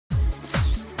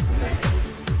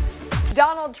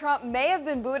Donald Trump may have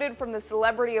been booted from the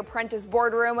Celebrity Apprentice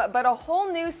boardroom, but a whole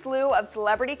new slew of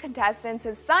celebrity contestants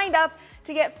have signed up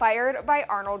to get fired by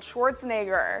Arnold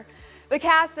Schwarzenegger. The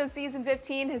cast of season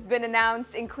 15 has been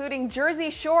announced, including Jersey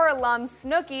Shore alum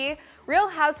Snooki, Real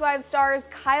Housewives stars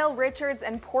Kyle Richards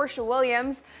and Porsha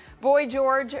Williams, Boy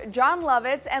George, Jon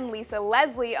Lovitz, and Lisa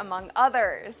Leslie, among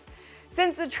others.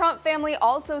 Since the Trump family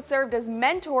also served as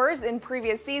mentors in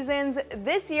previous seasons,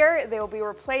 this year they will be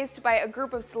replaced by a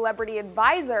group of celebrity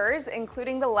advisors,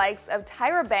 including the likes of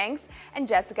Tyra and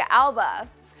Jessica Alba.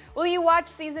 Will you watch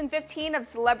season 15 of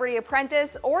Celebrity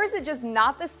Apprentice, or is it just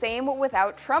not the same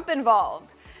without Trump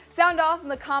involved? Sound off in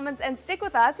the comments and stick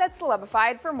with us at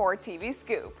Celebified for more TV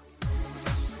scoop.